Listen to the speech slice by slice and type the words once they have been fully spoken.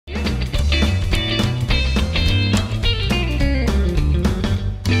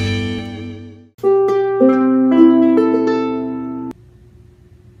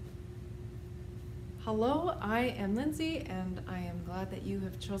I am Lindsay, and I am glad that you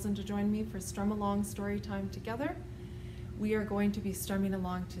have chosen to join me for Strum Along Storytime together. We are going to be strumming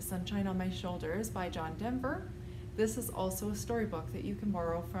along to Sunshine on My Shoulders by John Denver. This is also a storybook that you can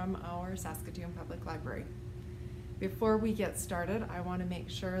borrow from our Saskatoon Public Library. Before we get started, I want to make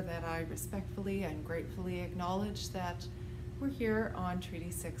sure that I respectfully and gratefully acknowledge that we're here on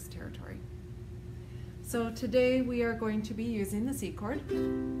Treaty 6 territory. So today we are going to be using the C chord,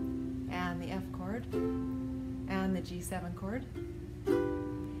 and the F chord, and the G7 chord.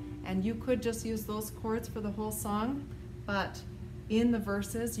 And you could just use those chords for the whole song, but in the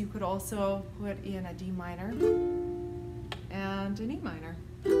verses you could also put in a D minor and an E minor.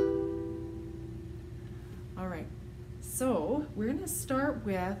 All right, so we're going to start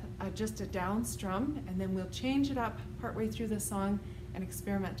with just a down strum, and then we'll change it up partway through the song and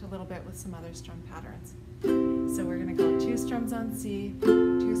experiment a little bit with some other strum patterns. So we're going to go 2 strums on C,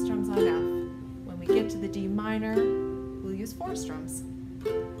 2 strums on F. When we get to the D minor, we'll use 4 strums.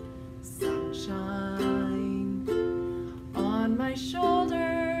 Sunshine on my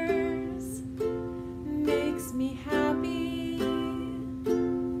shoulders makes me happy.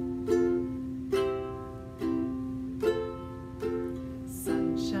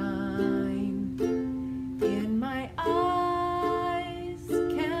 Sunshine in my eyes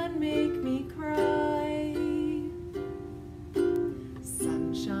can make me cry.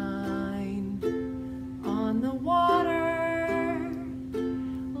 Sunshine on the water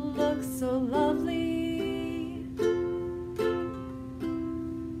looks so lovely.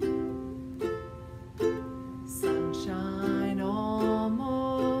 Sunshine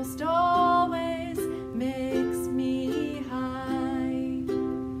almost always makes me high.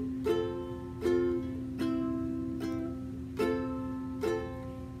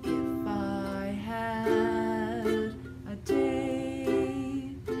 If I had a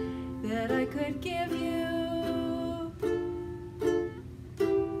day that I could give you,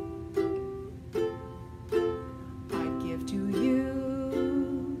 I'd give to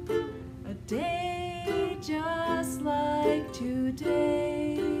you a day just like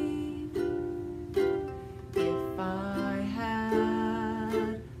today. If I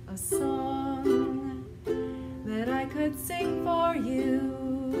had a song that I could sing for you,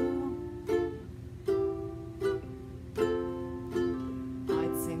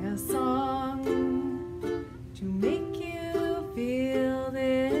 I'd sing a song to make you feel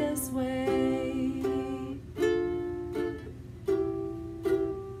this way.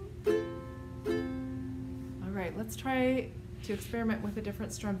 All right, let's try to experiment with a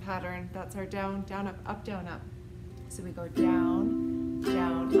different strum pattern. That's our down, down, up, up, down, up. So we go down,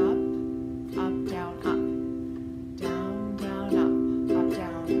 down, up, down, up. Down, down, up, down, up,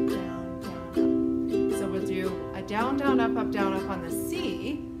 down, down, up. So we'll do a down, down, up, down, up on the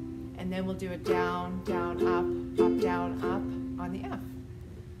C, and then we'll do a down, down, up, down, up on the F.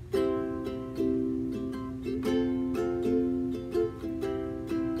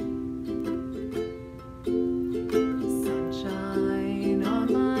 Sunshine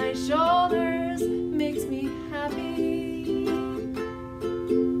on my shoulders makes me happy.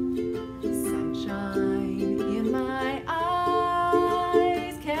 Sunshine in my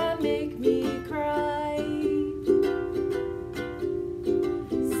eyes can make me cry.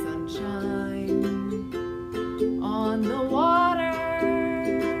 Sunshine on the water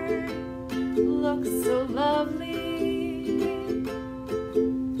looks so lovely.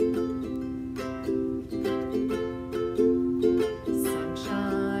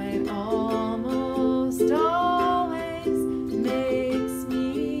 Sunshine almost always makes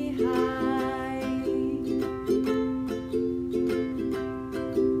me high.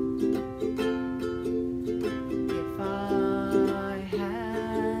 If I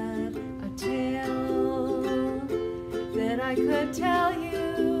had a tale that I could tell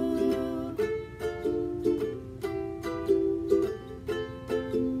you,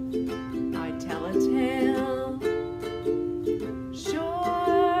 I'd tell a tale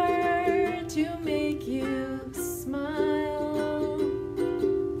sure to make you smile.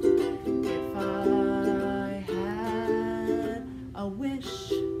 If I had a wish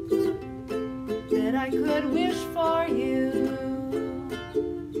that I could wish for you,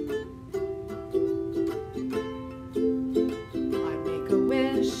 I'd make a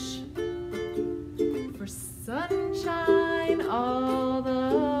wish for sunshine all the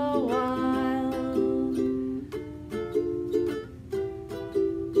while.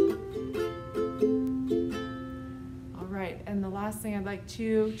 All right, and the last thing I'd like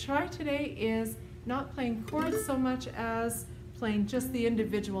to try today is not playing chords so much as playing just the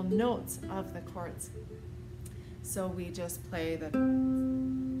individual notes of the chords. So we just play the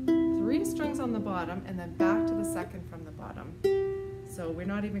 3 3 strings on the bottom and then back to the second from the bottom. So we're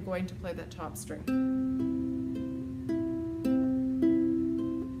not even going to play that top string.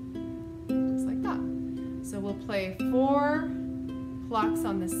 Just like that. So we'll play 4 plucks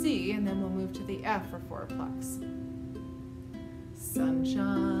on the C, and then we'll move to the F for 4 plucks.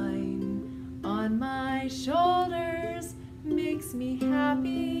 Sunshine on my shoulders makes me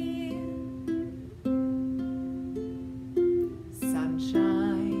happy.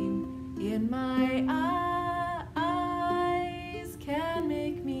 Sunshine in my eyes can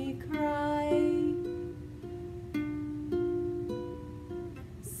make me cry.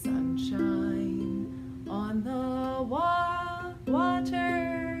 Sunshine on the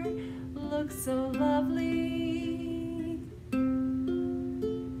water looks so lovely.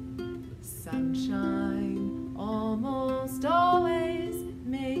 Sunshine almost always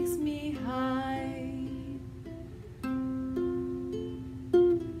makes me high.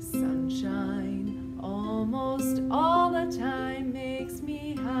 Sunshine almost all the time makes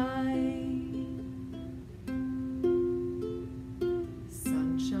me high.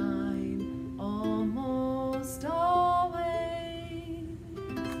 Sunshine almost always.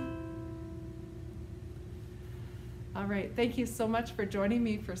 All right, thank you so much for joining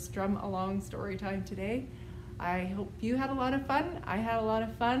me for Strum Along Storytime today. I hope you had a lot of fun. I had a lot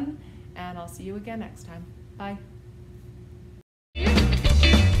of fun, and I'll see you again next time. Bye.